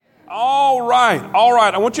All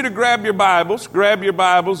right. I want you to grab your Bibles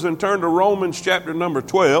and turn to Romans chapter number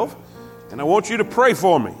 12. And I want you to pray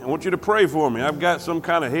for me. I've got some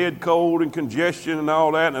kind of head cold and congestion and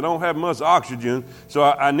all that, and I don't have much oxygen, so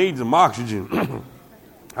I need some oxygen.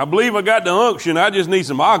 I believe I got the unction. I just need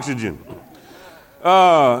some oxygen.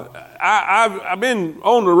 I've been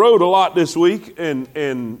on the road a lot this week,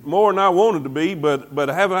 and more than I wanted to be, but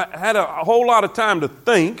I haven't had a whole lot of time to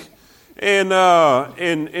think, and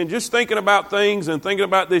just thinking about things and thinking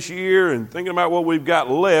about this year and thinking about what we've got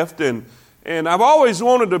left, and I've always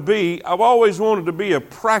wanted to be a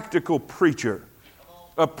practical preacher,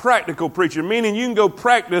 meaning you can go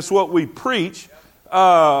practice what we preach.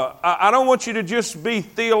 I don't want you to just be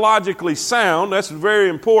theologically sound. That's very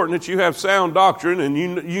important that you have sound doctrine and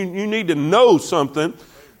you need to know something.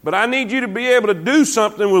 But I need you to be able to do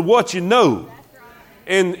something with what you know.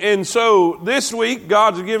 And so this week,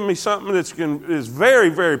 God's given me something is very,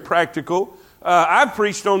 very practical. I've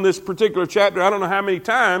preached on this particular chapter I don't know how many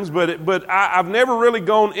times, but I've never really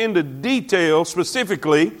gone into detail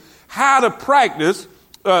specifically how to practice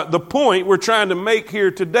the point we're trying to make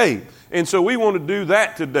here today. And so we want to do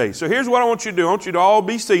that today. So here's what I want you to do. I want you to all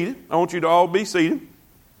be seated.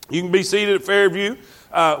 You can be seated at Fairview.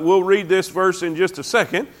 We'll read this verse in just a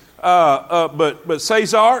second. But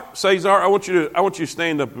Cesar, I want you to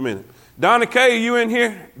stand up a minute. Donna Kay, are you in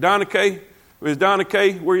here? Donna Kay? Is Donna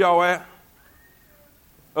Kay? Where y'all at?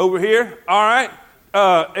 Over here? All right.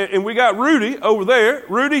 And we got Rudy over there.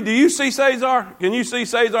 Rudy, do you see Cesar? Can you see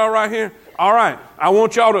Cesar right here? All right. I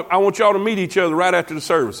want y'all to meet each other right after the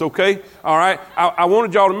service, okay? All right. I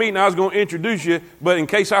wanted y'all to meet, and I was going to introduce you, but in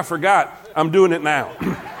case I forgot, I'm doing it now.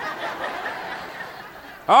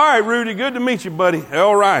 All right, Rudy. Good to meet you, buddy.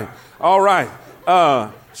 All right.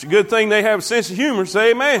 It's a good thing they have a sense of humor.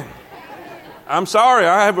 Say amen. I'm sorry.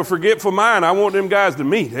 I have a forgetful mind. I want them guys to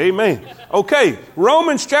meet. Amen. Okay,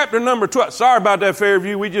 Romans chapter number 12. Sorry about that,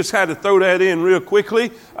 Fairview. We just had to throw that in real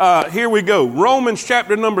quickly. Here we go. Romans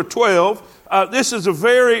chapter number 12. This is a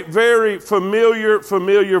very, very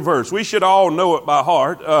familiar verse. We should all know it by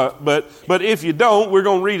heart. But if you don't, we're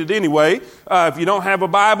going to read it anyway. If you don't have a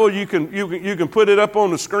Bible, you can put it up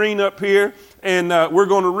on the screen up here, and we're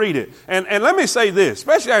going to read it. And let me say this,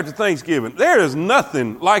 especially after Thanksgiving, there is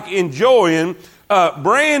nothing like enjoying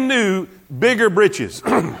brand new, bigger britches.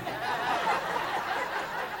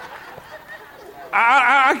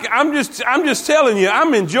 I'm just telling you,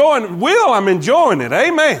 I'm enjoying it.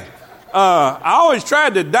 Amen. I always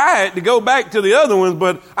tried to diet to go back to the other ones,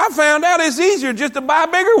 but I found out it's easier just to buy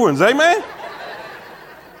bigger ones. Amen.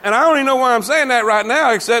 And I don't even know why I'm saying that right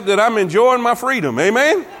now, except that I'm enjoying my freedom.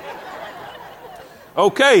 Amen.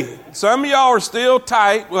 Okay. Some of y'all are still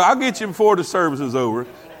tight. Well, I'll get you before the service is over.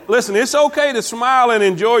 Listen, it's okay to smile and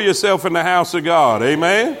enjoy yourself in the house of God.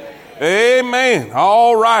 Amen. Amen.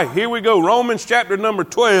 All right, here we go. Romans chapter number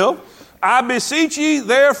 12. I beseech ye,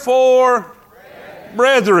 therefore,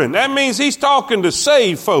 brethren. That means he's talking to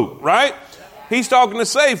saved folk, right? He's talking to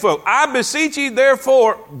saved folk. I beseech ye,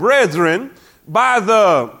 therefore, brethren, by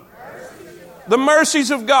the mercies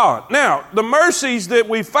of God. Now, the mercies that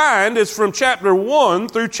we find is from chapter 1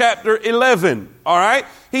 through chapter 11. All right?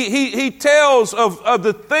 He tells of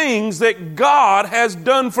the things that God has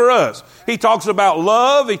done for us. He talks about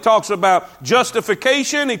love. He talks about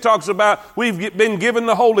justification. He talks about we've been given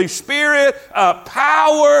the Holy Spirit,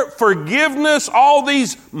 power, forgiveness, all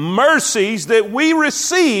these mercies that we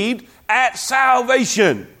received at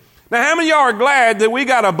salvation. Now, how many of y'all are glad that we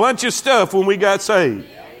got a bunch of stuff when we got saved?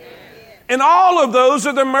 And all of those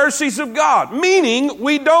are the mercies of God, meaning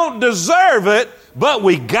we don't deserve it, but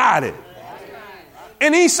we got it.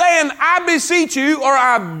 And he's saying, I beseech you, or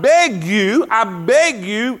I beg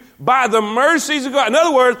you by the mercies of God. In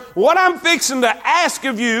other words, what I'm fixing to ask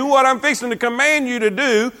of you, what I'm fixing to command you to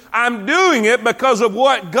do, I'm doing it because of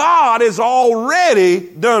what God has already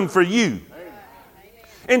done for you.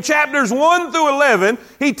 In chapters 1 through 11,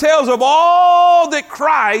 he tells of all that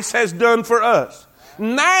Christ has done for us.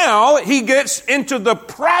 Now he gets into the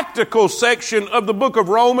practical section of the book of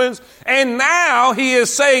Romans, and now he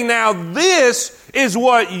is saying, now this is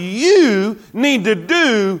what you need to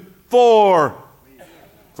do for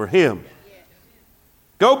him.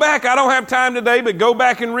 Go back, I don't have time today, but go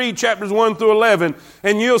back and read chapters 1 through 11,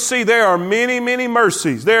 and you'll see there are many, many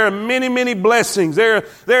mercies. There are many, many blessings. There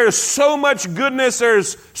is so much goodness.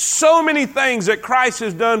 There's so many things that Christ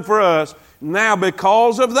has done for us. Now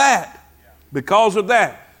because of that,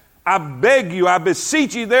 I beg you, I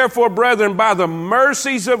beseech you, therefore, brethren, by the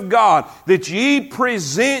mercies of God, that ye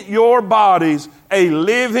present your bodies a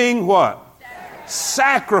living what?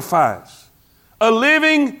 Sacrifice. A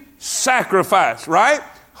living sacrifice, right?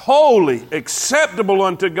 holy, acceptable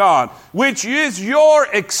unto God, which is your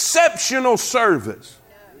exceptional service.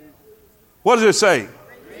 What does it say?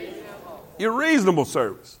 Reasonable. Your reasonable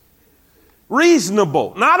service.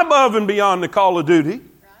 Reasonable, not above and beyond the call of duty.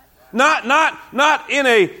 Not in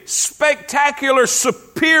a spectacular,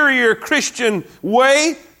 superior Christian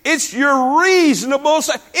way. It's your reasonable.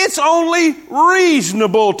 It's only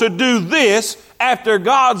reasonable to do this after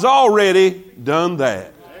God's already done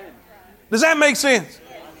that. Does that make sense?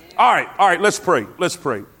 All right, let's pray. Let's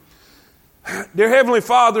pray. Dear Heavenly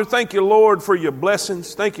Father, thank you, Lord, for your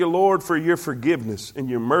blessings. Thank you, Lord, for your forgiveness and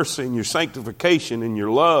your mercy and your sanctification and your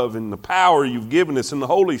love and the power you've given us and the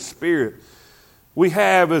Holy Spirit. We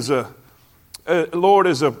have as a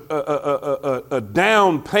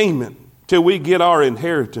down payment till we get our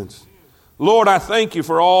inheritance. Lord, I thank you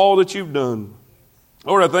for all that you've done.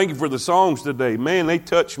 Lord, I thank you for the songs today. Man, they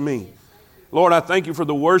touch me. Lord, I thank you for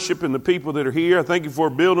the worship and the people that are here. I thank you for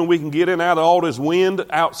a building we can get in out of all this wind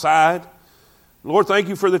outside. Lord, thank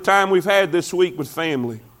you for the time we've had this week with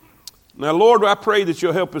family. Now, Lord, I pray that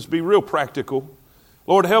you'll help us be real practical.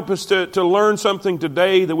 Lord, help us to learn something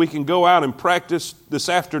today that we can go out and practice this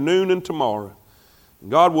afternoon and tomorrow. And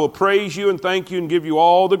God will praise you and thank you and give you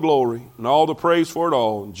all the glory and all the praise for it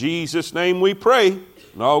all. In Jesus' name we pray.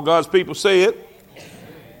 And all God's people say it.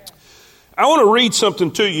 I want to read something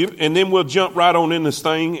to you, and then we'll jump right on in this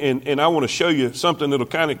thing, and I want to show you something that'll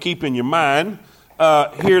kind of keep in your mind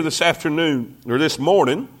here this afternoon, or this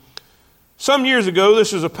morning. Some years ago,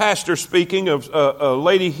 this is a pastor speaking of a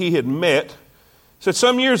lady he had met. Said,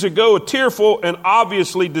 some years ago, a tearful and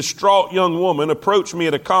obviously distraught young woman approached me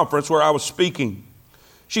at a conference where I was speaking.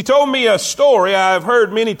 She told me a story I have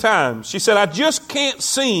heard many times. She said, I just can't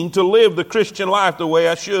seem to live the Christian life the way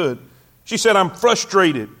I should. She said, I'm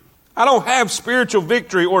frustrated. I don't have spiritual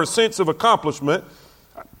victory or a sense of accomplishment.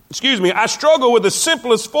 I struggle with the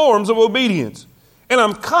simplest forms of obedience, and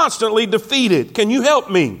I'm constantly defeated. Can you help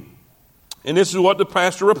me? And this is what the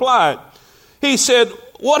pastor replied. He said,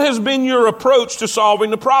 what has been your approach to solving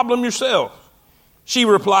the problem yourself? She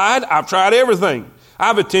replied, I've tried everything.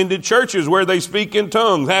 I've attended churches where they speak in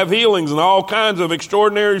tongues, have healings, and all kinds of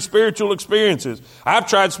extraordinary spiritual experiences. I've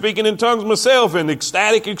tried speaking in tongues myself and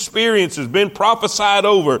ecstatic experiences, been prophesied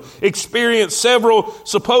over, experienced several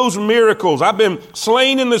supposed miracles. I've been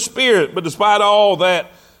slain in the spirit, but despite all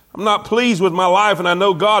that, I'm not pleased with my life, and I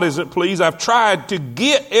know God isn't pleased. I've tried to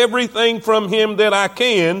get everything from him that I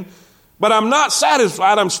can, but I'm not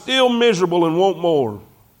satisfied. I'm still miserable and want more.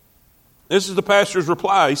 This is the pastor's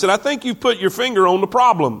reply. He said, I think you've put your finger on the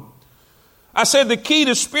problem. I said, the key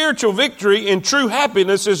to spiritual victory and true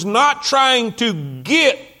happiness is not trying to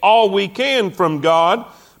get all we can from God,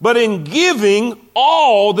 but in giving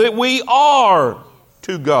all that we are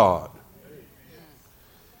to God.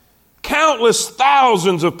 Countless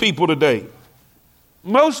thousands of people today,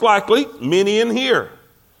 most likely many in here,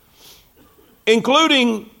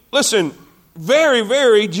 including, listen, very,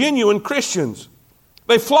 very genuine Christians.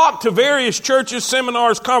 They flock to various churches,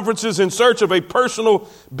 seminars, conferences in search of a personal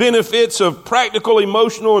benefits, of practical,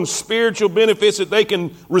 emotional, and spiritual benefits that they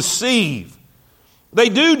can receive. They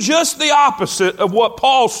do just the opposite of what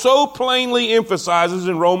Paul so plainly emphasizes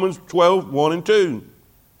in Romans 12, 1 and 2.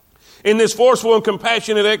 In this forceful and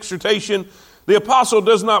compassionate exhortation, the apostle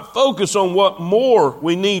does not focus on what more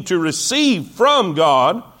we need to receive from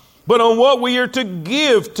God, but on what we are to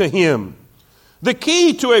give to him. The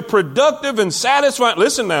key to a productive and satisfying,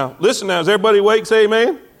 listen now, is everybody awake? Say amen?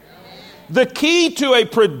 Amen. The key to a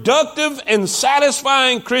productive and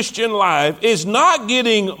satisfying Christian life is not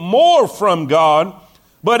getting more from God,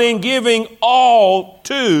 but in giving all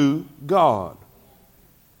to God.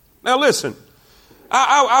 Now listen,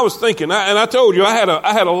 I was thinking, and I told you I had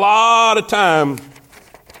a lot of time.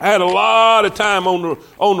 I had a lot of time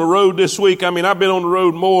on the road this week. I mean, I've been on the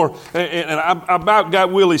road more, and I about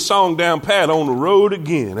got Willie's song down pat, on the road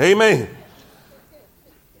again. Amen.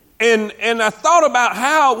 And I thought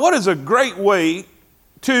about what is a great way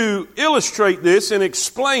to illustrate this and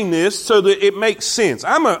explain this so that it makes sense.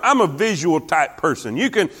 I'm a visual type person. You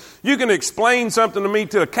can explain something to me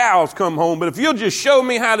till the cows come home, but if you'll just show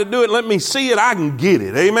me how to do it and let me see it, I can get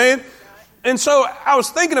it. Amen. And so I was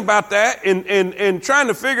thinking about that and trying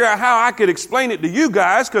to figure out how I could explain it to you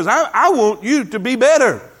guys, because I want you to be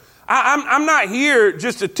better. I'm not here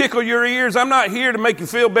just to tickle your ears. I'm not here to make you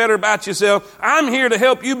feel better about yourself. I'm here to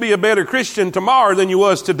help you be a better Christian tomorrow than you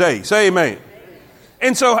was today. Say amen.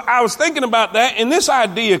 And so I was thinking about that, and this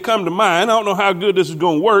idea come to mind. I don't know how good this is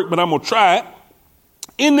going to work, but I'm going to try it.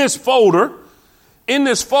 In this folder,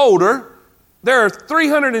 there are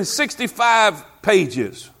 365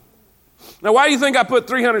 pages. Now, why do you think I put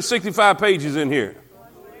 365 pages in here?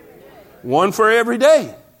 One for every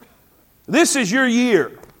day. This is your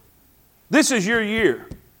year. This is your year.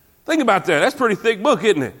 Think about that. That's a pretty thick book,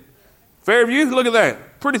 isn't it? Fairview, look at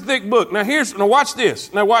that. Pretty thick book. Now watch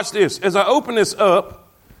this. Now watch this. As I open this up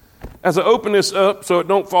so it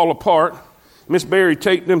don't fall apart, Miss Berry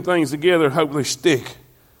taped them things together, hope they stick.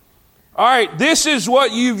 All right, this is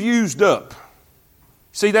what you've used up.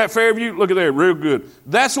 See that, Fairview? Look at that, real good.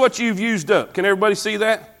 That's what you've used up. Can everybody see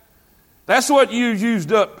that? That's what you've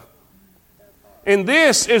used up. And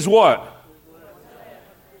this is what?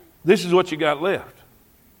 This is what you got left.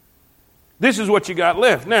 This is what you got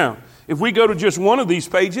left. Now, if we go to just one of these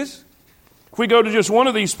pages,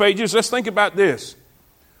 let's think about this.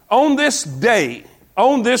 On this day,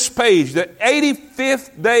 on this page, the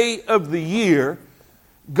 85th day of the year,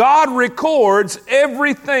 God records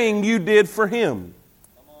everything you did for Him.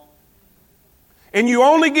 And you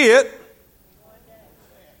only get,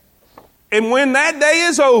 and when that day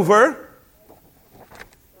is over,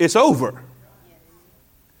 it's over.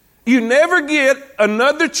 You never get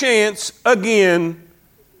another chance again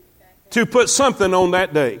to put something on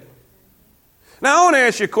that day. Now, I want to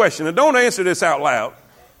ask you a question. Now, don't answer this out loud.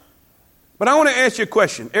 But I want to ask you a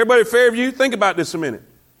question. Everybody at Fairview, think about this a minute.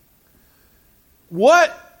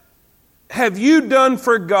 What have you done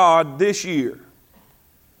for God this year?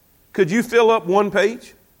 Could you fill up one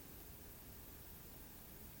page?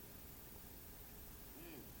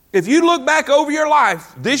 If you look back over your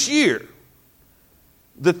life this year,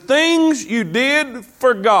 the things you did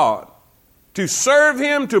for God, to serve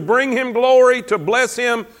Him, to bring Him glory, to bless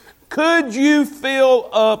Him, could you fill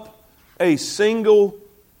up a single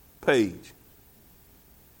page?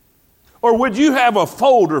 Or would you have a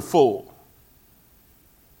folder full?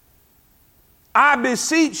 I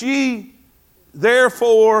beseech ye,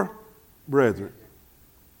 therefore, brethren,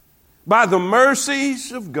 by the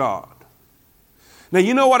mercies of God. Now,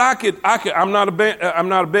 you know what I'm not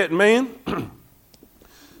a betting man,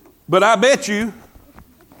 but I bet you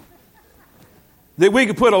that we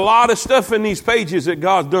could put a lot of stuff in these pages that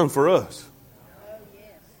God's done for us.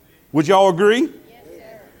 Would y'all agree? Yes,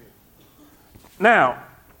 sir. Now,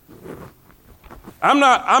 I'm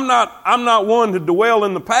not one to dwell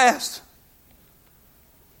in the past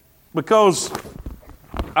because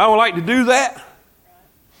I don't like to do that.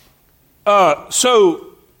 So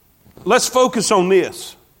let's focus on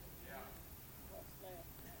this.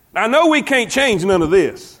 I know we can't change none of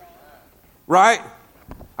this, right?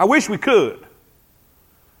 I wish we could.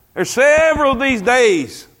 There's several of these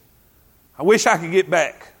days I wish I could get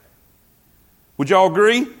back. Would y'all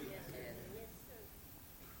agree?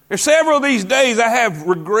 There's several of these days I have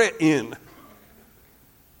regret in.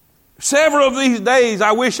 Several of these days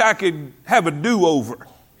I wish I could have a do-over.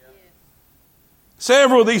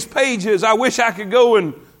 Several of these pages I wish I could go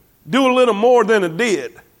and do a little more than I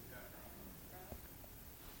did.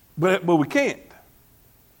 But we can't.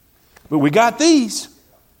 But we got these.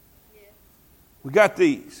 We got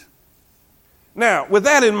these. Now, with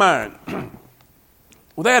that in mind,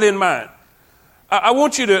 I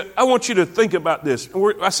want you to think about this.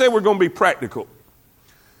 I say we're going to be practical.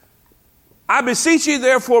 I beseech you,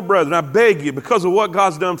 therefore, brethren, I beg you, because of what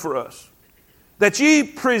God's done for us, that ye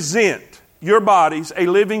present your bodies a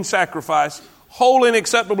living sacrifice, holy and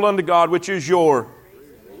acceptable unto God, which is your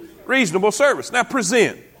reasonable service. Now,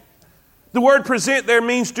 present. The word present there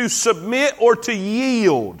means to submit or to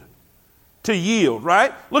yield. To yield,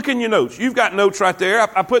 right? Look in your notes. You've got notes right there.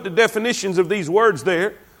 I put the definitions of these words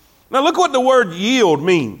there. Now look what the word yield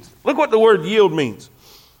means. Look what the word yield means.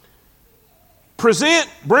 Present,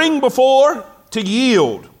 bring before, to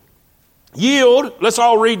yield. Yield, let's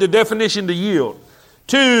all read the definition to yield.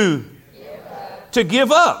 To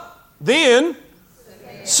give up. Then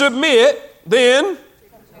submit. Then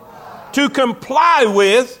to comply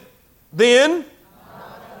with. Then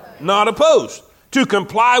not opposed. To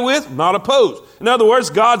comply with, not oppose. In other words,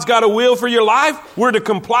 God's got a will for your life. We're to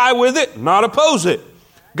comply with it, not oppose it.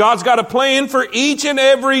 God's got a plan for each and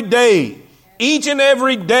every day. Each and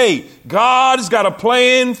every day, God's got a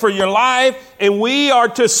plan for your life, and we are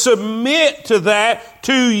to submit to that,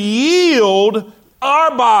 to yield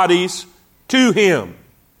our bodies to Him.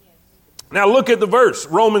 Now look at the verse,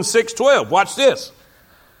 Romans 6:12. Watch this.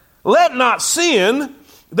 Let not sin,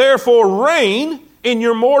 therefore, reign in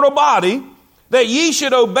your mortal body, that ye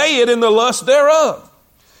should obey it in the lust thereof.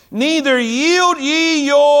 Neither yield ye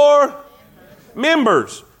your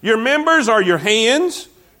members. Your members are your hands,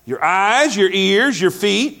 your eyes, your ears, your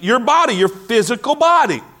feet, your body, your physical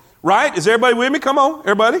body. Right? Is everybody with me? Come on,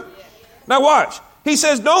 everybody. Now watch. He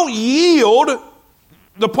says don't yield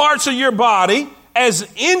the parts of your body as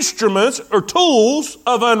instruments or tools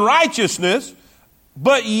of unrighteousness,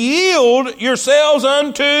 but yield yourselves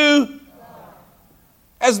unto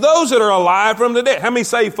as those that are alive from the dead. How many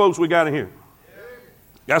saved folks we got in here?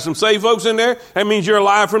 Got some saved folks in there? That means you're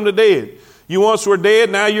alive from the dead. You once were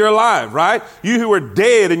dead, now you're alive, right? You who were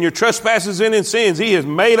dead in your trespasses and in sins, he has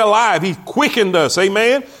made alive. He's quickened us,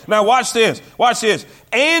 amen? Now watch this, watch this.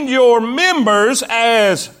 And your members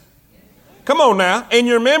as, come on now, and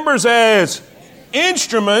your members as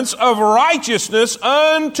instruments of righteousness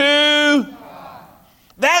unto,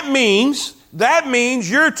 that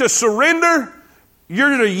means you're to surrender,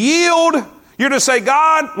 you're to yield, you're to say,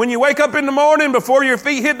 God, when you wake up in the morning before your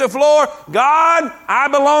feet hit the floor, God, I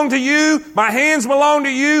belong to you. My hands belong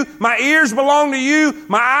to you. My ears belong to you.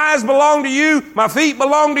 My eyes belong to you. My feet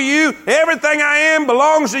belong to you. Everything I am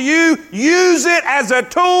belongs to you. Use it as a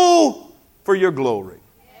tool for your glory.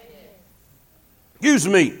 Use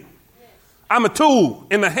me. I'm a tool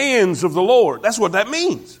in the hands of the Lord. That's what that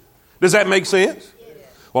means. Does that make sense?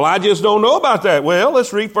 Well, I just don't know about that. Well,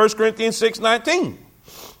 let's read 1 Corinthians 6:19.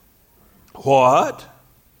 What?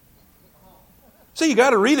 See, you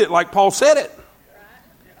got to read it like Paul said it.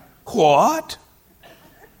 What?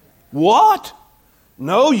 What?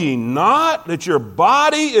 Know ye not that your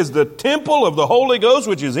body is the temple of the Holy Ghost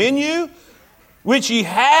which is in you, which ye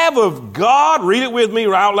have of God? Read it with me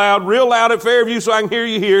out loud, real loud at Fairview so I can hear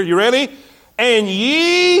you here. You ready? And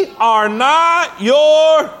ye are not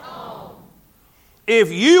your own.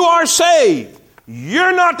 If you are saved,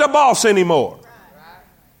 you're not the boss anymore.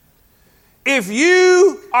 If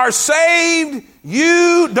you are saved,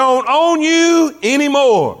 you don't own you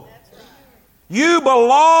anymore. You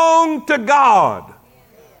belong to God.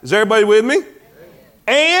 Is everybody with me?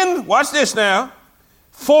 And, watch this now,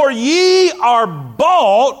 for ye are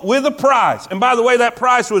bought with a price. And by the way, that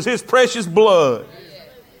price was his precious blood.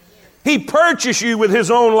 He purchased you with his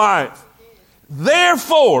own life.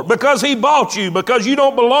 Therefore, because he bought you, because you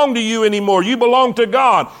don't belong to you anymore, you belong to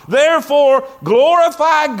God. Therefore,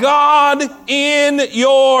 glorify God in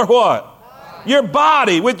your what? Your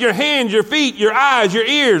body, with your hands, your feet, your eyes, your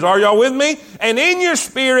ears. Are y'all with me? And in your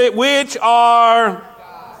spirit, which are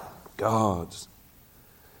God's.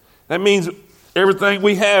 That means everything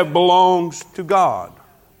we have belongs to God.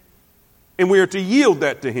 And we are to yield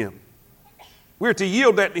that to him. We're to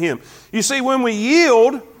yield that to him. You see, when we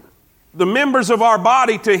yield the members of our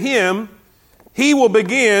body to him, he will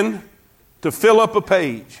begin to fill up a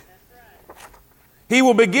page. He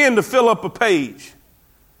will begin to fill up a page.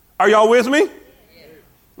 Are y'all with me?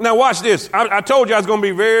 Now watch this. I told you I was going to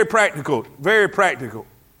be very practical. Very practical.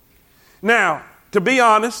 Now, to be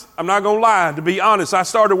honest, I'm not going to lie. To be honest, I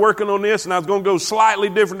started working on this and I was going to go slightly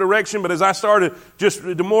different direction. But as I started, just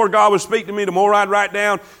the more God would speak to me, the more I'd write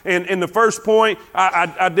down. And in the first point,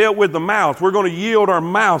 I dealt with the mouth. We're going to yield our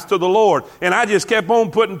mouth to the Lord. And I just kept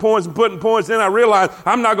on putting points and putting points. Then I realized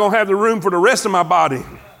I'm not going to have the room for the rest of my body.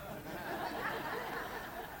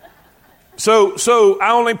 So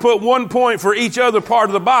I only put 1 point for each other part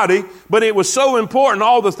of the body. But it was so important,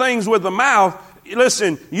 all the things with the mouth.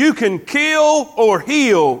 Listen, you can kill or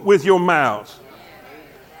heal with your mouth.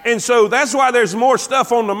 And so that's why there's more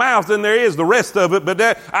stuff on the mouth than there is the rest of it. But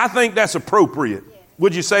I think that's appropriate.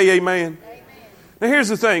 Would you say amen? Now here's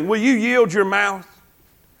the thing. Will you yield your mouth?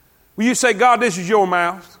 Will you say, God, this is your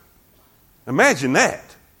mouth? Imagine that.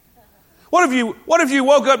 What if you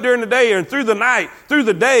woke up during the day and through the night, through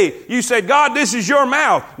the day, you said, God, this is your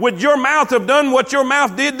mouth. Would your mouth have done what your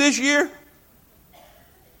mouth did this year?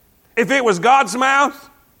 If it was God's mouth?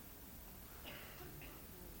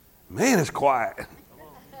 Man, it's quiet.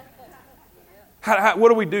 What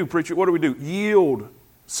do we do, preacher? What do we do? Yield.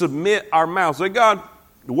 Submit our mouth. Say, God,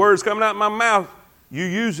 the word's coming out of my mouth. You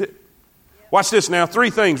use it. Watch this now. 3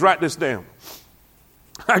 things. Write this down.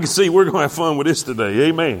 I can see we're going to have fun with this today.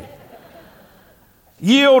 Amen.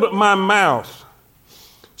 Yield my mouth.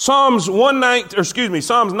 Psalms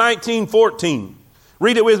 19:14.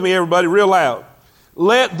 Read it with me, everybody, real loud.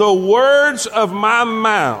 Let the words of my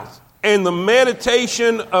mouth and the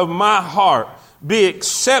meditation of my heart be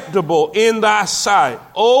acceptable in thy sight,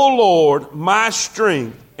 O Lord, my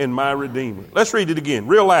strength and my redeemer. Let's read it again,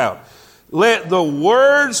 real loud. Let the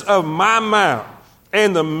words of my mouth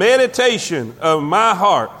and the meditation of my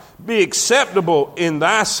heart be acceptable in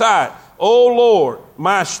thy sight, O Lord,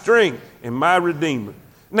 my strength and my redeemer.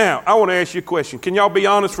 Now, I want to ask you a question. Can y'all be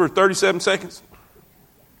honest for 37 seconds?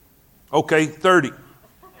 Okay, 30.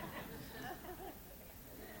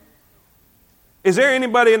 Is there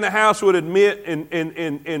anybody in the house who would admit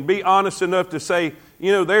and be honest enough to say,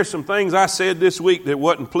 you know, there's some things I said this week that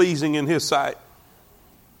wasn't pleasing in his sight?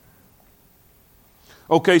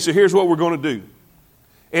 Okay, so here's what we're going to do.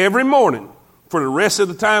 Every morning, for the rest of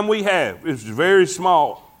the time we have. It's very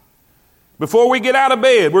small. Before we get out of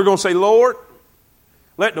bed, we're going to say, Lord,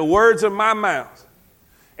 let the words of my mouth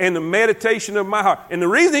and the meditation of my heart. And the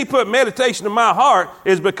reason he put meditation of my heart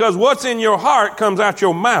is because what's in your heart comes out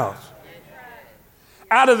your mouth.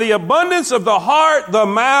 Out of the abundance of the heart, the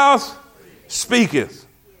mouth speaketh.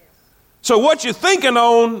 So what you're thinking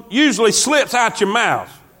on usually slips out your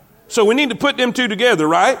mouth. So we need to put them two together,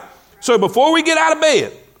 right? So before we get out of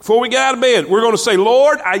bed, we're going to say,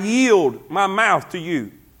 Lord, I yield my mouth to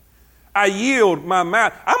you. I yield my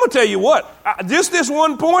mouth. I'm going to tell you what, just this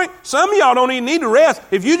one point, some of y'all don't even need to rest.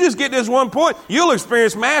 If you just get this one point, you'll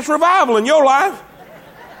experience mass revival in your life.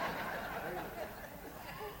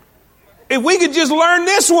 If we could just learn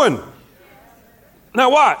this one.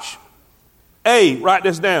 Now watch. Write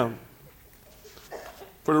this down.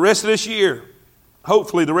 For the rest of this year,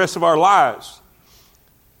 hopefully the rest of our lives,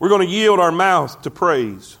 we're going to yield our mouth to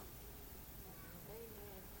praise.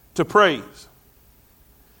 To praise.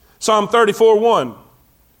 Psalm 34:1.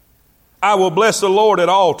 I will bless the Lord at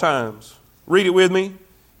all times. Read it with me.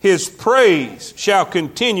 His praise shall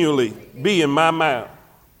continually be in my mouth.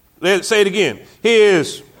 Let's say it again.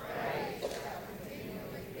 His praise shall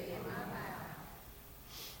continually be in my mouth.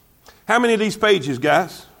 How many of these pages,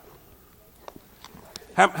 guys?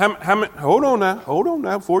 How many? Hold on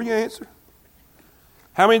now before you answer.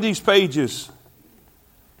 How many of these pages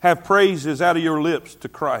have praises out of your lips to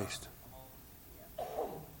Christ?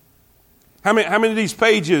 How many of these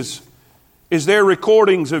pages is there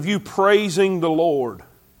recordings of you praising the Lord?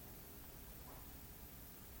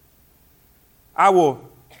 I will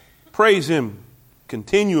praise him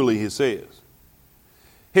continually, he says.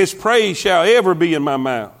 His praise shall ever be in my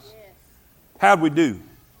mouth. How'd we do?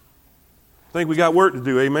 I think we got work to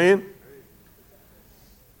do, amen?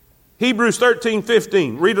 Hebrews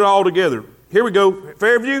 13:15. Read it all together. Here we go.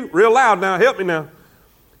 Fairview, real loud now. Help me now.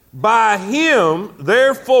 By him,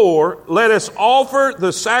 therefore, let us offer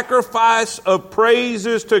the sacrifice of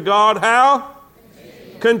praises to God. How?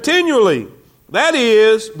 Continually. That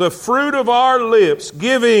is the fruit of our lips,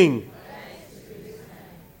 giving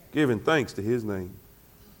thanks to his name.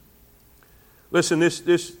 Listen,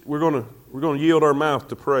 this we're going to yield our mouth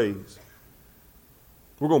to praise.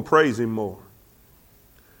 We're going to praise him more.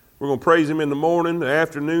 We're going to praise him in the morning, the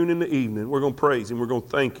afternoon, and the evening. We're going to praise him. We're going to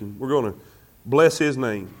thank him. We're going to bless his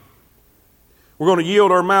name. We're going to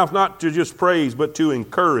yield our mouth not to just praise, but to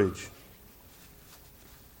encourage.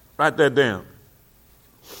 Write that down.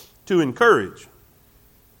 To encourage.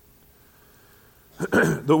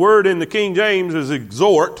 The word in the King James is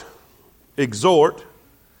exhort. Exhort.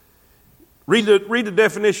 Read the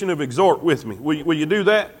definition of exhort with me. Will you do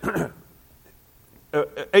that?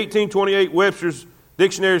 1828 Webster's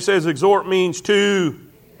Dictionary says exhort means to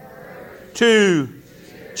cheer,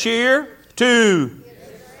 to.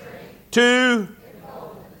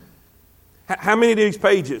 How many of these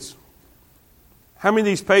pages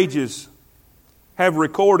have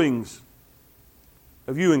recordings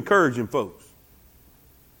of you encouraging folks?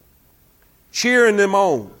 Cheering them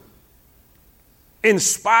on.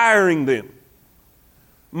 Inspiring them.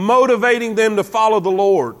 Motivating them to follow the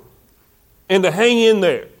Lord and to hang in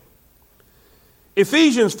there.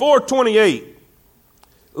 Ephesians 4:28.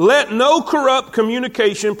 Let no corrupt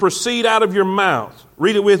communication proceed out of your mouth.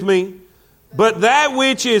 Read it with me. But that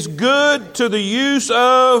which is good to the use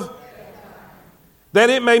of, that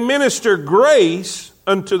it may minister grace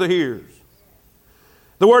unto the hearers.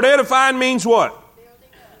 The word edifying means what?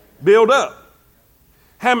 Build up.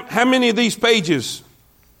 How many of these pages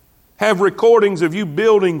have recordings of you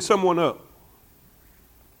building someone up?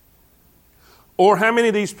 Or how many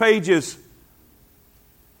of these pages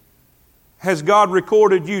has God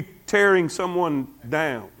recorded you tearing someone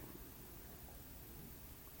down?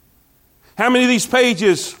 How many of these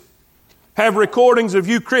pages have recordings of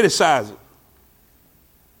you criticizing?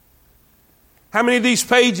 How many of these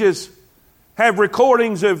pages have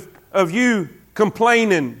recordings of you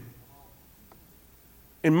complaining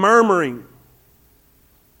and murmuring,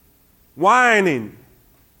 whining,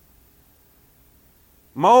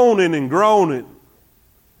 moaning and groaning?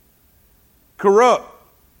 Corrupt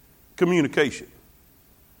communication.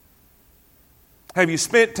 Have you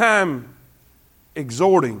spent time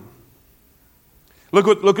exhorting?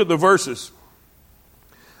 Look at the verses.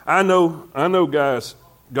 I know, guys.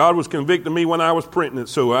 God was convicting me when I was printing it,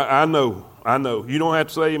 so I know. You don't have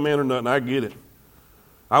to say amen or nothing. I get it.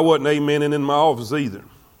 I wasn't amening in my office either.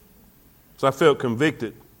 So I felt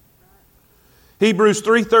convicted. Hebrews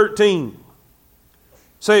 3:13.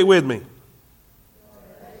 Say it with me.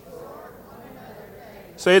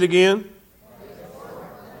 Say it again.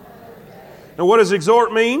 Now what does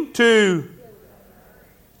exhort mean? To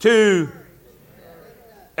to,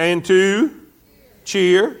 and to,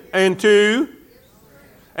 cheer, and to,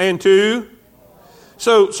 and to.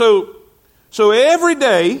 So every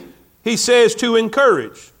day he says to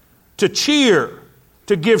encourage, to cheer,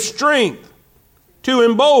 to give strength, to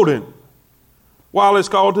embolden, while it's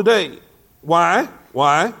called today. Why?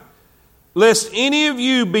 Why? Lest any of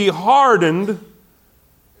you be hardened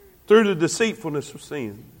through the deceitfulness of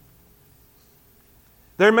sin.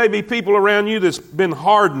 There may be people around you that's been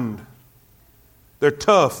hardened. They're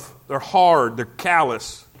tough, they're hard, they're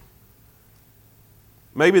callous.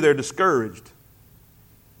 Maybe they're discouraged.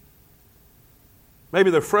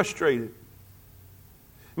 Maybe they're frustrated.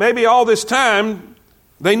 Maybe all this time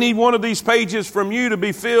they need one of these pages from you to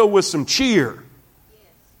be filled with some cheer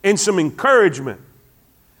and some encouragement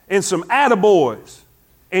and some attaboys.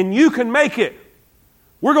 And you can make it.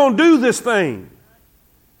 We're going to do this thing.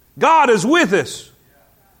 God is with us.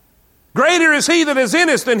 Greater is He that is in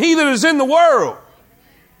us than he that is in the world.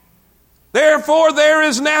 Therefore, there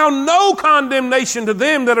is now no condemnation to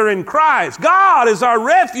them that are in Christ. God is our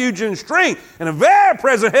refuge and strength and a very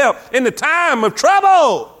present help in the time of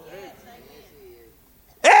trouble.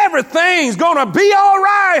 Everything's going to be all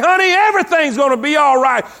right, honey. Everything's going to be all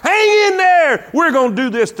right. Hang in there. We're going to do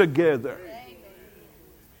this together.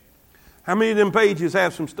 How many of them pages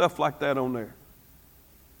have some stuff like that on there?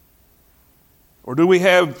 Or do we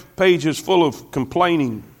have pages full of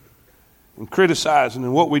complaining and criticizing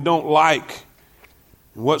and what we don't like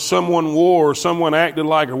and what someone wore or someone acted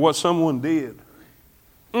like or what someone did?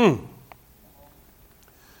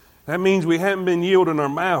 That means we haven't been yielding our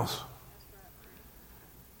mouths.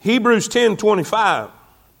 Hebrews 10:25.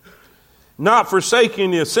 Not forsaking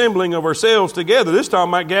the assembling of ourselves together. This time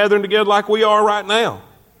about gathering together like we are right now.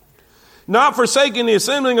 Not forsaking the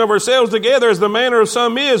assembling of ourselves together as the manner of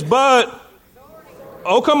some is, but...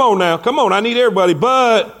 Oh, come on now. Come on. I need everybody.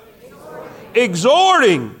 But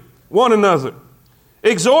exhorting one another.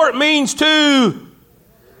 Exhort means to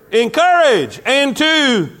encourage and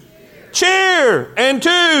to cheer and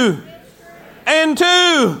to.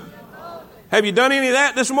 Have you done any of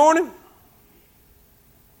that this morning?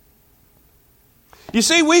 You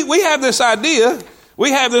see, we have this idea. We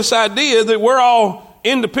have this idea that we're all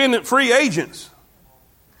independent free agents.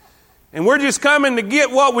 And we're just coming to get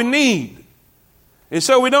what we need. And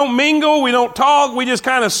so we don't mingle, we don't talk, we just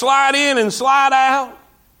kind of slide in and slide out.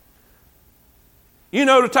 You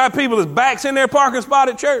know the type of people that's backs in their parking spot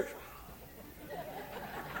at church.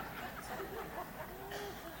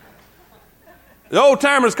 The old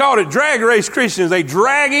timers called it drag race Christians. They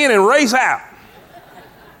drag in and race out.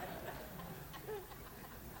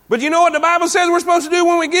 But you know what the Bible says we're supposed to do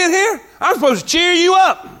when we get here? I'm supposed to cheer you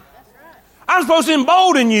up. I'm supposed to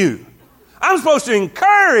embolden you. I'm supposed to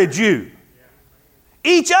encourage you.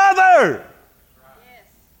 Each other.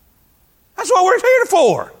 That's what we're here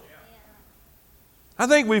for. I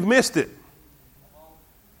think we've missed it.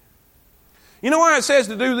 You know why it says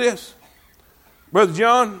to do this, Brother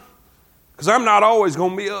John? Because I'm not always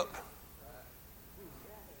going to be up.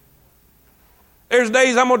 There's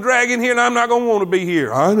days I'm going to drag in here and I'm not going to want to be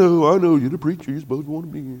here. I know. You're the preacher. You're supposed to want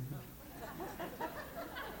to be here.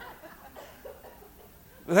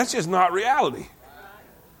 But that's just not reality.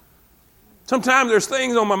 Sometimes there's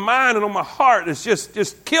things on my mind and on my heart that's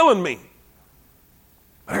just killing me.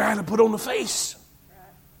 I got to put on the face.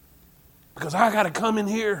 Because I got to come in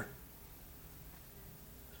here.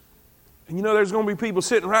 And you know there's going to be people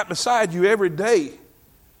sitting right beside you every day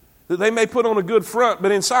that they may put on a good front,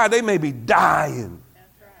 but inside they may be dying.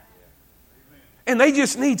 And they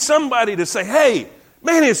just need somebody to say, hey,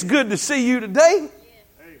 man, it's good to see you today.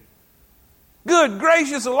 Good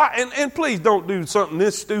gracious alive. And please don't do something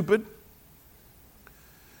this stupid.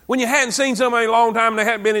 When you hadn't seen somebody in a long time and they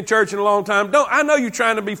hadn't been in church in a long time, I know you're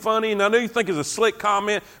trying to be funny and I know you think it's a slick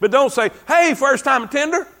comment, but don't say, hey, first time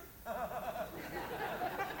attender.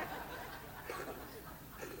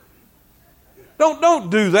 Don't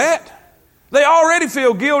do that. They already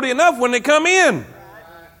feel guilty enough when they come in.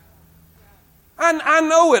 I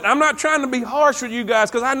know it. I'm not trying to be harsh with you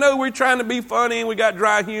guys because I know we're trying to be funny and we got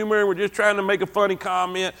dry humor and we're just trying to make a funny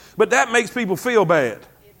comment, but that makes people feel bad.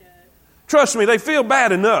 Trust me, they feel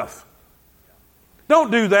bad enough.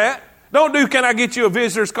 Don't do that. Don't do, can I get you a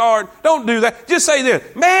visitor's card? Don't do that. Just say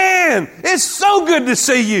this, man, it's so good to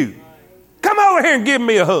see you. Come over here and give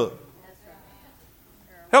me a hug.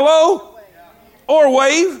 Hello? Or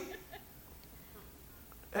wave.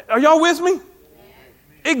 Are y'all with me?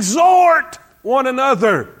 Exhort one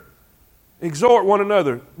another. Exhort one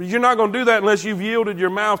another. But you're not going to do that unless you've yielded your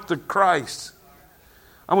mouth to Christ.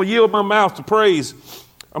 I'm going to yield my mouth to praise.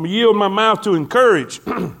 I'm going to yield my mouth to encourage.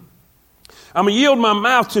 I'm going to yield my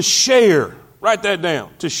mouth to share. Write that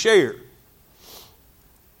down, to share.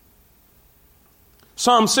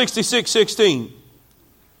 Psalm 66:16.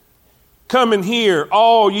 Come and hear,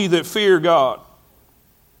 all ye that fear God.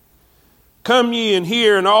 Come ye and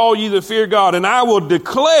hear, and all ye that fear God, and I will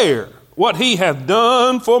declare what he hath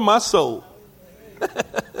done for my soul.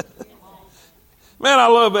 Man, I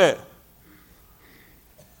love that.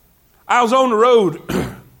 I was on the road.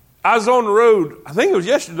 I think it was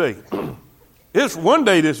yesterday. It's one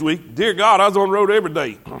day this week. Dear God, I was on the road every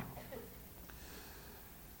day.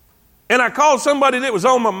 And I called somebody that was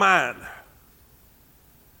on my mind.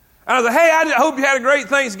 And I said, hey, I hope you had a great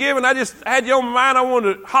Thanksgiving. I just had you on my mind. I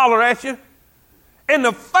wanted to holler at you. And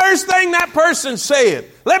the first thing that person said,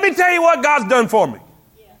 let me tell you what God's done for me.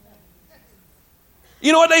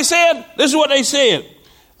 You know what they said? This is what they said.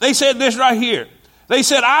 They said this right here. They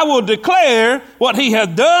said, I will declare what he has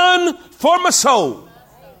done for my soul.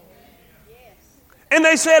 And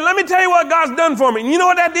they said, let me tell you what God's done for me. And you know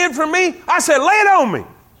what that did for me? I said, lay it on me.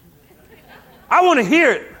 I want to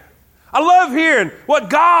hear it. I love hearing what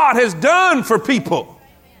God has done for people.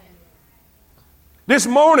 This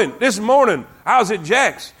morning, I was at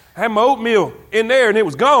Jack's. I had my oatmeal in there and it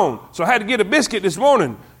was gone. So I had to get a biscuit this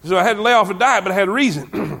morning. So I had to lay off a diet, but I had a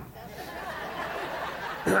reason.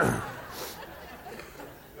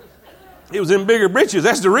 It was in bigger britches.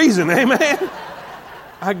 That's the reason, amen.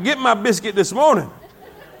 I get my biscuit this morning.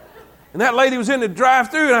 And that lady was in the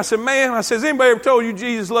drive-thru, and I said, man, has anybody ever told you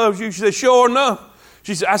Jesus loves you? She said, sure enough.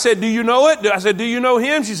 I said, do you know it? I said, do you know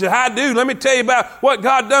him? She said, I do. Let me tell you about what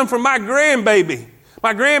God done for my grandbaby.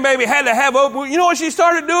 My grandbaby had to have open. You know what she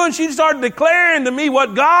started doing? She started declaring to me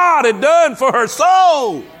what God had done for her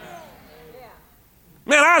soul.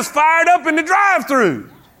 Man, I was fired up in the drive-thru.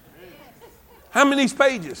 How many of these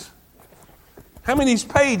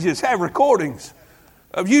pages have recordings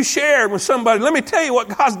of you sharing with somebody? Let me tell you what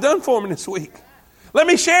God's done for me this week. Let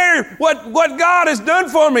me share what God has done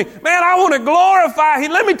for me. Man, I want to glorify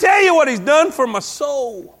him. Let me tell you what he's done for my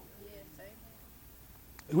soul.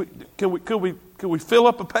 Could we fill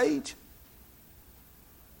up a page?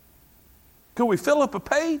 Could we fill up a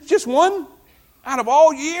page? Just one out of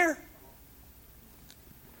all year?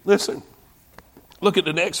 Listen, look at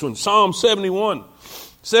the next one. Psalm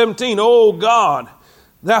 71:17. Oh God,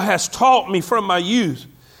 thou hast taught me from my youth,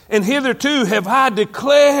 and hitherto have I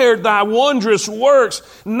declared thy wondrous works.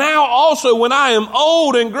 Now also when I am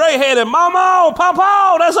old and gray-headed, Mama,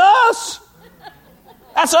 Papa, that's us.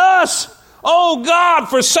 That's us. Oh God,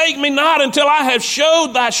 forsake me not until I have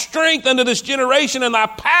showed thy strength unto this generation and thy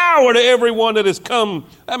power to everyone that has come.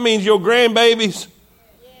 That means your grandbabies.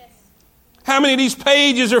 How many of these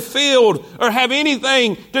pages are filled or have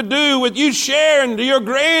anything to do with you sharing to your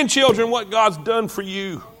grandchildren what God's done for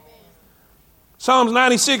you? Psalms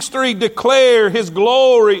 96:3, declare his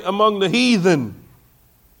glory among the heathen,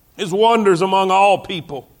 his wonders among all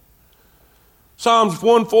people. Psalms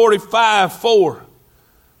 145:4,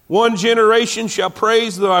 one generation shall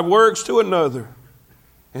praise thy works to another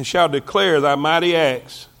and shall declare thy mighty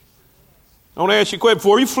acts. I want to ask you a question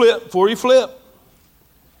before you flip.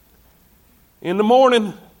 In the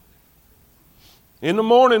morning,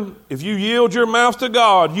 if you yield your mouth to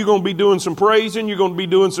God, you're going to be doing some praising, you're going to be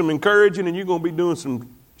doing some encouraging, and you're going to be doing some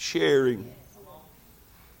sharing.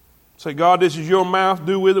 Say, God, this is your mouth.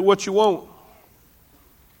 Do with it what you want.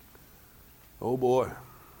 Oh, boy.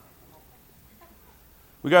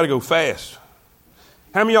 We got to go fast.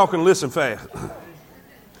 How many of y'all can listen fast?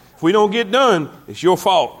 If we don't get done, it's your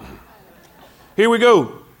fault. Here we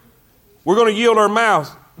go. We're going to yield our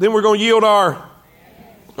mouth. Then we're going to yield our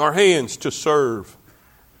hands to serve.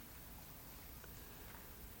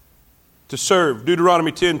 To serve.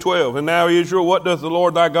 Deuteronomy 10:12. And now, Israel, what doth the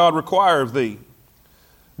Lord thy God require of thee?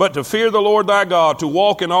 But to fear the Lord thy God, to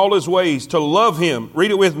walk in all his ways, to love him. Read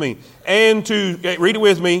it with me. And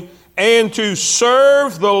to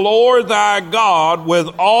serve the Lord thy God with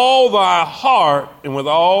all thy heart and with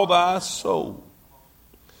all thy soul.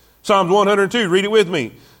 Psalms 102. Read it with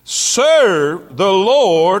me. Serve the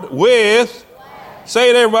Lord with, say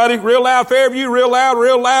it everybody, real loud, Fairview, real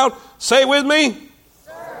loud. Say it with me.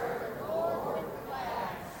 Serve the Lord with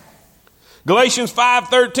Galatians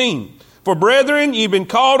 5:13. For brethren, ye have been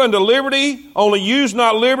called unto liberty, only use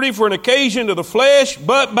not liberty for an occasion to the flesh,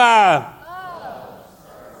 but by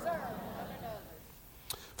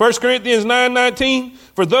 1 Corinthians 9:19.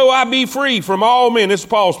 For though I be free from all men, this is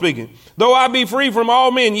Paul speaking. Though I be free from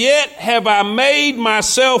all men, yet have I made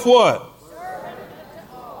myself what? Servant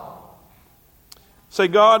to all. Say,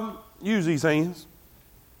 God, use these hands.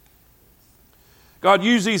 God,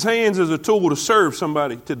 use these hands as a tool to serve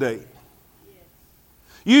somebody today.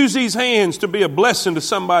 Use these hands to be a blessing to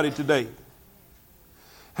somebody today.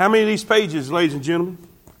 How many of these pages, ladies and gentlemen?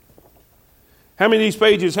 How many of these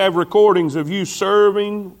pages have recordings of you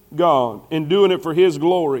serving God and doing it for His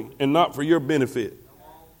glory and not for your benefit?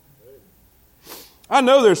 I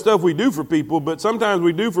know there's stuff we do for people, but sometimes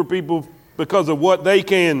we do for people because of what they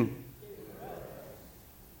can.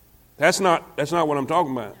 That's not what I'm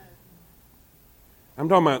talking about. I'm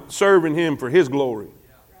talking about serving Him for His glory.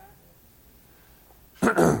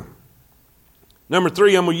 Number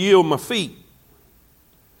 3, I'm going to yield my feet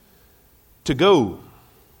to go.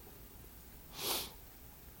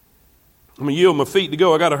 I'm going to yield my feet to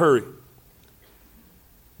go. I got to hurry.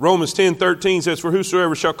 Romans 10:13 says, "For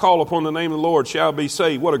whosoever shall call upon the name of the Lord shall be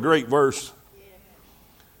saved." What a great verse.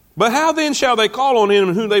 But how then shall they call on Him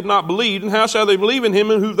in whom they've not believed? And how shall they believe in Him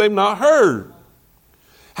in whom they've not heard?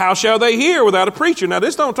 How shall they hear without a preacher? Now,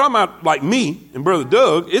 this don't talk about like me and Brother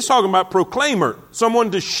Doug. It's talking about proclaimer, someone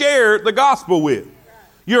to share the gospel with.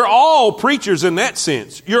 You're all preachers in that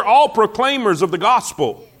sense. You're all proclaimers of the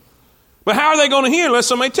gospel. But how are they going to hear unless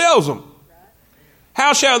somebody tells them?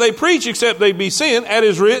 How shall they preach except they be sent? As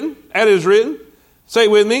is written. Say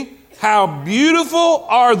it with me. How beautiful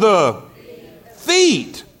are the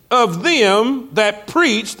feet of them that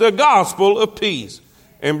preach the gospel of peace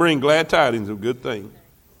and bring glad tidings of good things.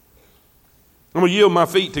 I'm going to yield my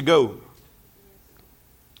feet to go.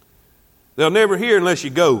 They'll never hear unless you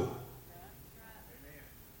go.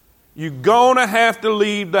 You're going to have to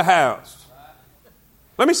leave the house.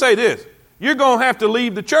 Let me say this. You're going to have to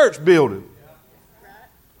leave the church building.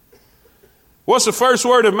 What's the first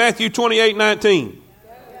word of Matthew 28:19?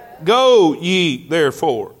 Go ye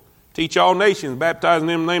therefore. Teach all nations, baptizing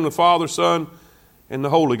them in the name of the Father, Son, and the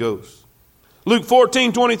Holy Ghost. Luke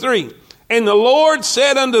 14:23. And the Lord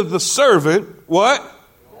said unto the servant, what?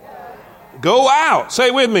 Go out. Say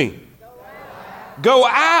it with me. Go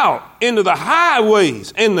out into the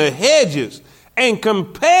highways and the hedges and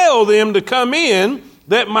compel them to come in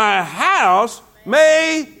that my house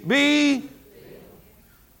may be.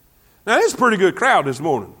 Now, this is a pretty good crowd this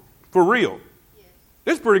morning, for real.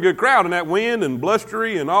 This is a pretty good crowd in that wind and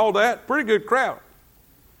blustery and all that. Pretty good crowd.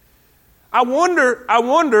 I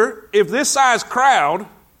wonder if this size crowd,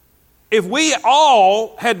 if we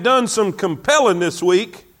all had done some compelling this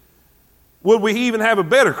week, would we even have a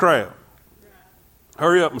better crowd?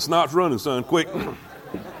 Hurry up, my snot's running, son, quick.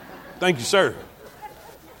 Thank you, sir.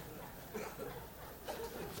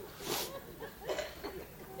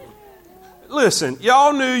 Listen,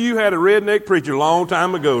 y'all knew you had a redneck preacher a long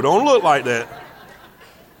time ago. Don't look like that.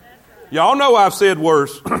 Y'all know I've said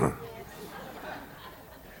worse.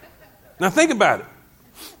 Now think about it.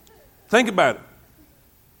 Think about it.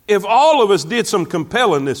 If all of us did some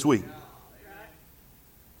compelling this week,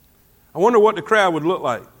 I wonder what the crowd would look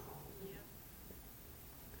like.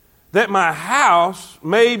 That my house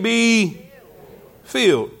may be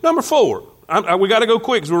filled. Number 4. We got to go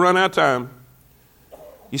quick because we'll run out of time.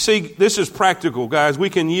 You see, this is practical, guys. We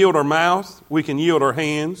can yield our mouth. We can yield our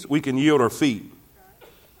hands. We can yield our feet.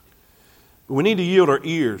 But we need to yield our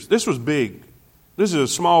ears. This was big. This is a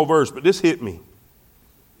small verse, but this hit me.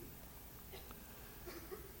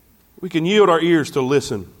 We can yield our ears to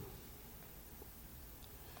listen.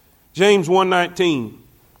 James 1:19.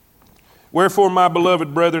 Wherefore, my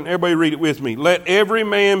beloved brethren, everybody read it with me. Let every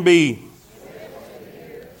man be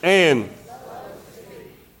and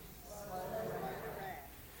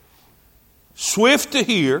swift to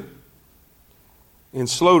hear and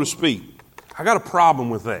slow to speak. I got a problem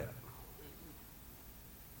with that.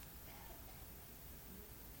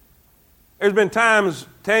 There's been times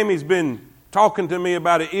Tammy's been talking to me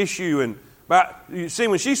about an issue, and you see,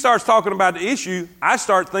 when she starts talking about the issue, I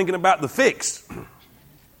start thinking about the fix.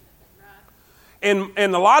 And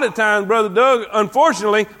a lot of times, Brother Doug,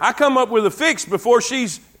 unfortunately, I come up with a fix before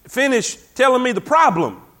she's finished telling me the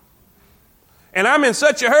problem. And I'm in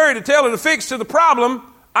such a hurry to tell her the fix to the problem,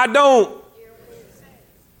 I don't.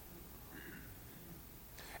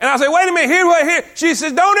 And I say, wait a minute, here's what I hear. She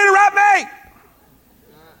says, don't interrupt me.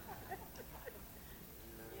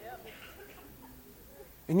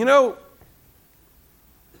 And you know,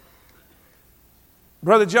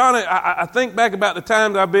 Brother John, I think back about the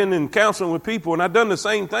times I've been in counseling with people, and I've done the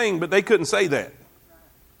same thing, but they couldn't say that.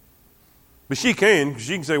 But she can, because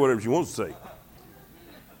she can say whatever she wants to say.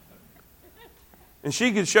 And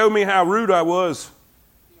she could show me how rude I was.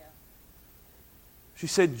 She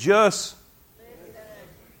said, just.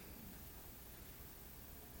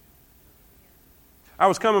 I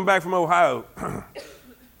was coming back from Ohio.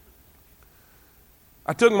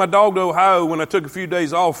 I took my dog to Ohio when I took a few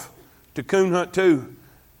days off to coon hunt too.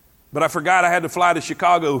 But I forgot I had to fly to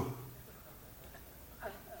Chicago.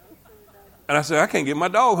 And I said, I can't get my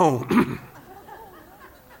dog home.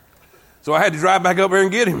 So I had to drive back up there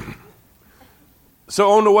and get him.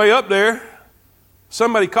 So on the way up there,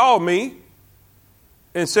 somebody called me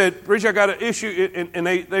and said, Preacher, I got an issue. And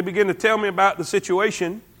they began to tell me about the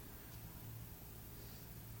situation.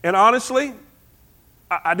 And honestly,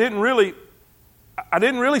 I didn't really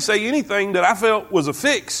say anything that I felt was a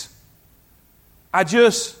fix.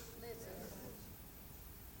 And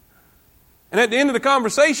at the end of the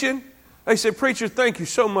conversation, they said, Preacher, thank you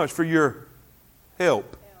so much for your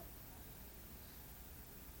help.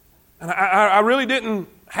 And I really didn't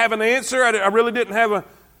have an answer. I really didn't have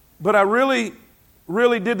but I really,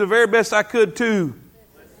 really did the very best I could to.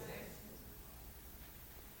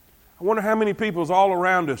 I wonder how many people's all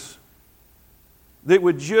around us that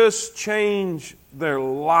would just change their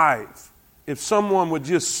life if someone would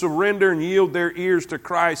just surrender and yield their ears to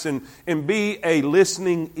Christ and be a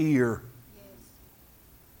listening ear.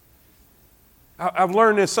 I've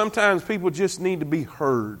learned this. Sometimes people just need to be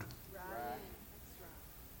heard.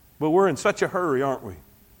 But we're in such a hurry, aren't we?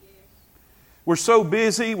 We're so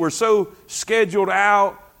busy. We're so scheduled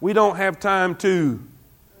out. We don't have time to.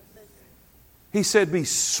 He said, be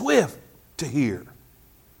swift to hear.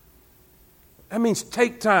 That means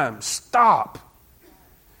take time. Stop.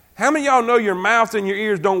 How many of y'all know your mouth and your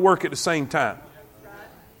ears don't work at the same time?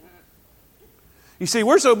 You see,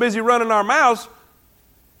 we're so busy running our mouths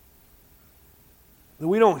that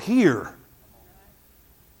we don't hear.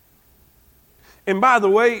 And by the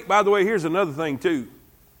way, here's another thing too.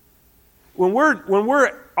 When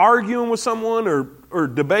we're arguing with someone or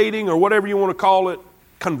debating or whatever you want to call it,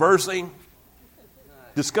 conversing,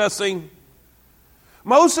 discussing,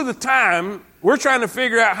 most of the time we're trying to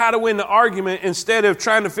figure out how to win the argument instead of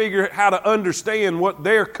trying to figure out how to understand what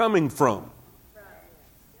they're coming from.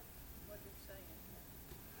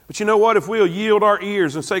 But you know what? If we'll yield our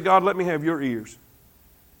ears and say, God, let me have your ears.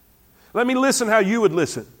 Let me listen how you would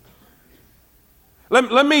listen. Are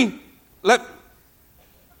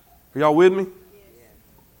y'all with me?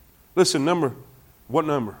 Listen, what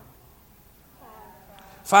number?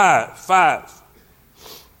 5.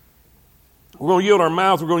 We're going to yield our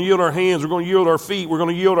mouth. We're going to yield our hands. We're going to yield our feet. We're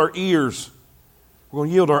going to yield our ears. We're going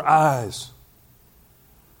to yield our eyes.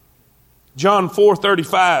 John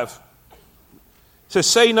 4:35 says,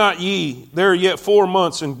 say not ye, there are yet 4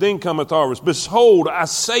 months, and then cometh harvest. Behold, I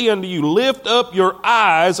say unto you, lift up your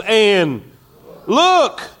eyes and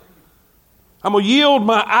look. I'm going to yield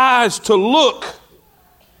my eyes to look.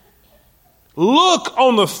 Look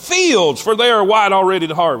on the fields, for they are white already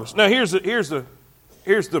to harvest. Now here's the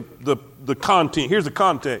content. Here's the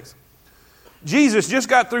context. Jesus just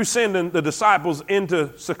got through sending the disciples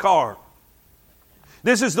into Sychar.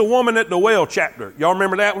 This is the woman at the well chapter. Y'all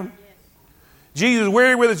remember that one? Jesus,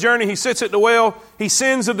 weary with his journey, he sits at the well. He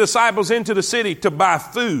sends the disciples into the city to buy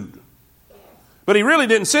food. But he really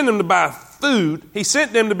didn't send them to buy food. He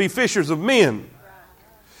sent them to be fishers of men.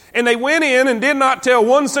 And they went in and did not tell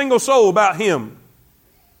one single soul about him.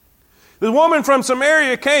 The woman from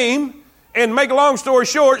Samaria came, and make a long story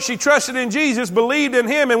short, she trusted in Jesus, believed in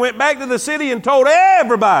him, and went back to the city and told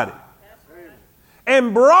everybody.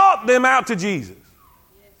 And brought them out to Jesus.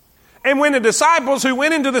 And when the disciples who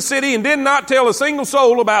went into the city and did not tell a single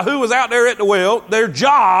soul about who was out there at the well, their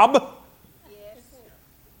job,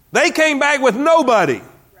 they came back with nobody.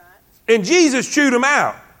 And Jesus chewed them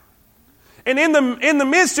out. And in the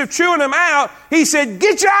midst of chewing them out, he said,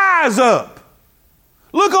 get your eyes up.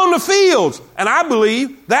 Look on the fields. And I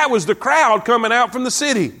believe that was the crowd coming out from the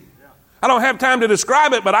city. I don't have time to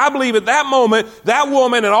describe it, but I believe at that moment, that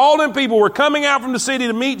woman and all them people were coming out from the city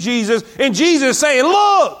to meet Jesus. And Jesus saying,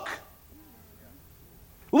 look.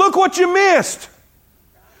 Look what you missed.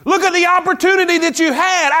 Look at the opportunity that you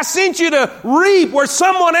had. I sent you to reap where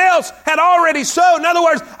someone else had already sowed. In other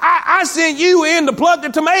words, I sent you in to pluck the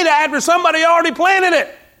tomato after somebody already planted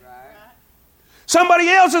it. Somebody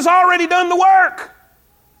else has already done the work.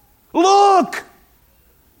 Look.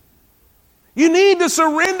 You need to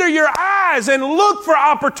surrender your eyes and look for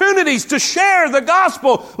opportunities to share the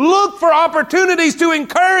gospel. Look for opportunities to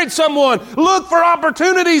encourage someone. Look for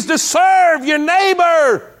opportunities to serve your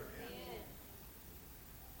neighbor.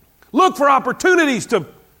 Look for opportunities to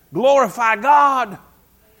glorify God.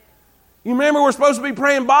 You remember we're supposed to be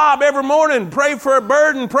praying Bob every morning. Pray for a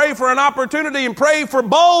burden, pray for an opportunity, and pray for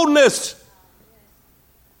boldness.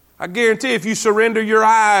 I guarantee if you surrender your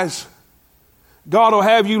eyes, God will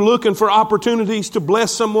have you looking for opportunities to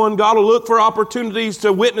bless someone. God will look for opportunities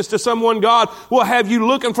to witness to someone. God will have you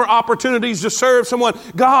looking for opportunities to serve someone.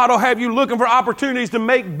 God will have you looking for opportunities to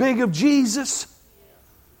make big of Jesus.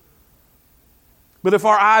 But if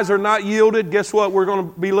our eyes are not yielded, guess what? We're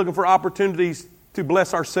going to be looking for opportunities to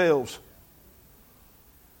bless ourselves.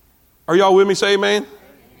 Are y'all with me? Say amen.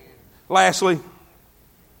 Lastly,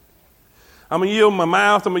 I'm going to yield my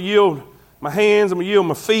mouth. I'm going to yield my hands. I'm going to yield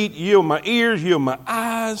my feet, yield my ears, yield my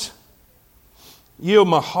eyes, yield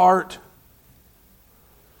my heart.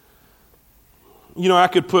 You know, I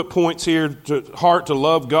could put points here to heart to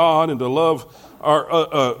love God and to love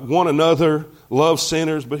our, one another, love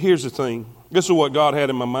sinners. But here's the thing. This is what God had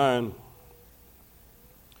in my mind,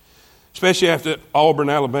 especially after the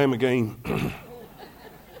Auburn-Alabama game.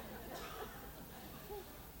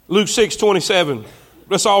 Luke 6:27.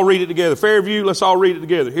 Let's all read it together. Fairview, let's all read it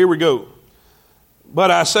together. Here we go.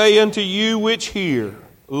 But I say unto you which hear,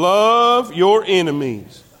 love your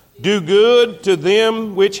enemies, do good to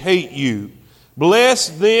them which hate you, bless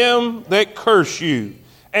them that curse you,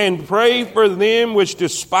 and pray for them which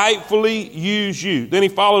despitefully use you. Then he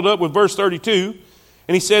followed up with verse 32,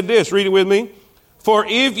 and he said this, read it with me. For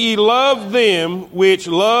if ye love them which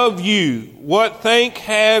love you, what thank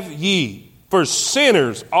have ye? For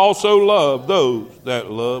sinners also love those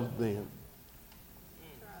that love them.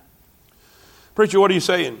 Preacher, what are you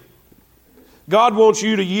saying? God wants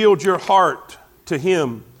you to yield your heart to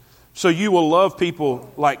Him so you will love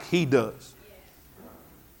people like He does.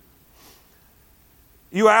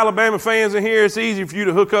 You Alabama fans in here, it's easy for you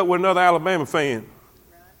to hook up with another Alabama fan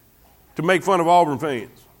to make fun of Auburn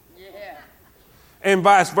fans. Yeah. And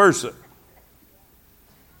vice versa.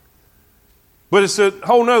 But it's a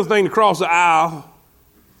whole other thing to cross the aisle.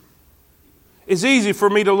 It's easy for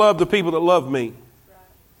me to love the people that love me.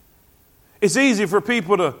 It's easy for me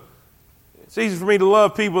to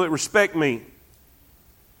love people that respect me.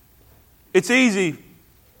 It's easy.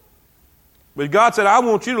 But God said, I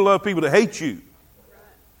want you to love people that hate you.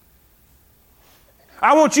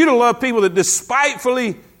 I want you to love people that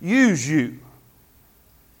despitefully use you.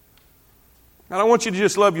 I don't want you to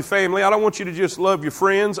just love your family. I don't want you to just love your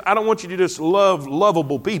friends. I don't want you to just love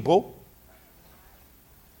lovable people.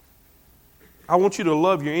 I want you to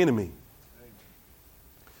love your enemy.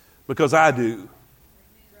 Because I do.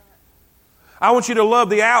 I want you to love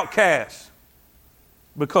the outcast.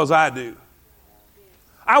 Because I do.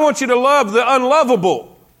 I want you to love the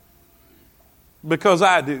unlovable. Because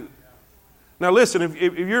I do. Now listen, if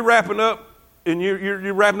you're wrapping up, and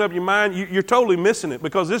you're wrapping up your mind, you're totally missing it,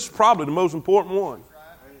 because this is probably the most important one.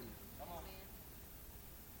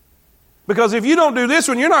 Because if you don't do this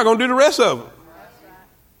one, you're not going to do the rest of them.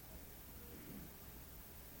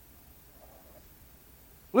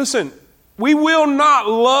 Listen, we will not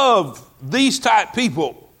love these type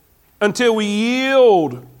people until we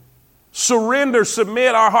yield, surrender,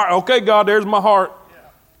 submit our heart. Okay, God, there's my heart.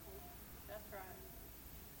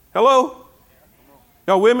 Hello?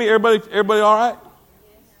 Y'all with me? Everybody all right?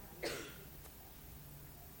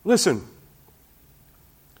 Listen.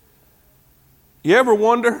 You ever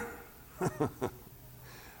wonder?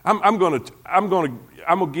 I'm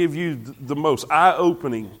gonna give you the most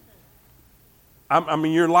eye-opening. I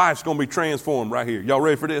mean, your life's gonna be transformed right here. Y'all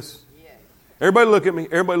ready for this? Yes. Everybody look at me.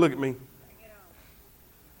 Everybody look at me.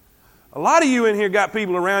 A lot of you in here got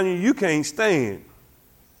people around you can't stand.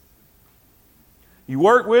 You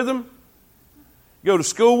work with them. You go to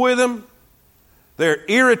school with them. They're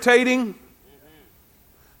irritating.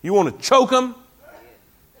 You want to choke them.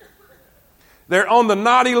 They're on the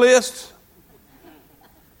naughty list.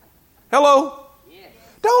 Hello?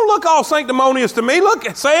 Don't look all sanctimonious to me. Look,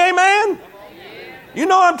 say amen. You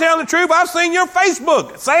know I'm telling the truth. I've seen your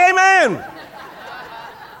Facebook. Say amen.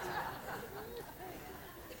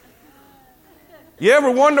 You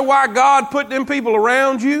ever wonder why God put them people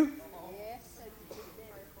around you?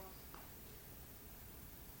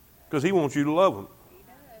 Because He wants you to love them.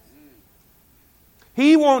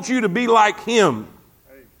 He wants you to be like Him.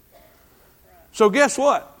 So guess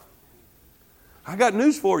what? I got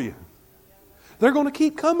news for you. They're going to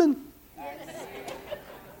keep coming.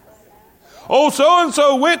 Oh,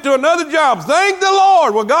 so-and-so went to another job. Thank the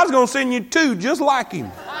Lord. Well, God's going to send you two just like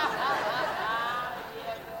him.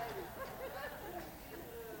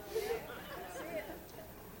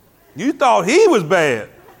 You thought he was bad.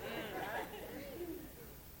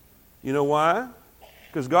 You know why?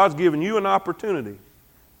 Because God's given you an opportunity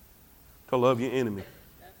to love your enemy.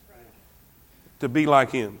 To be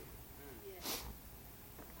like him.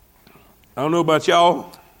 I don't know about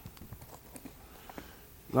y'all.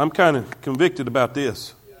 I'm kind of convicted about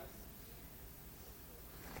this.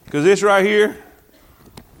 Because this right here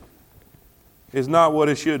is not what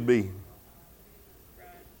it should be.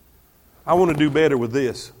 I want to do better with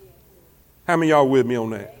this. How many of y'all with me on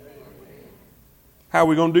that? How are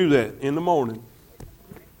we going to do that? In the morning.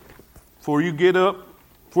 before you get up,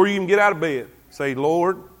 before you even get out of bed, say,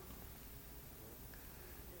 Lord,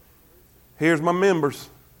 here's my members.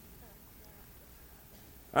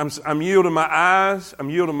 I'm yielding my eyes.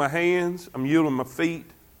 I'm yielding my hands. I'm yielding my feet.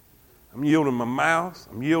 I'm yielding my mouth.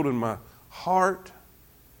 I'm yielding my heart.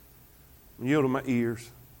 I'm yielding my ears.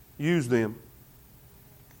 Use them.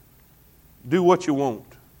 Do what you want.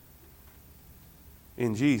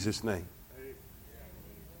 In Jesus' name.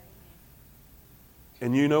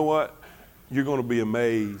 And you know what? You're going to be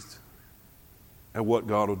amazed at what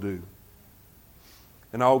God will do.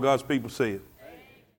 And all God's people say it.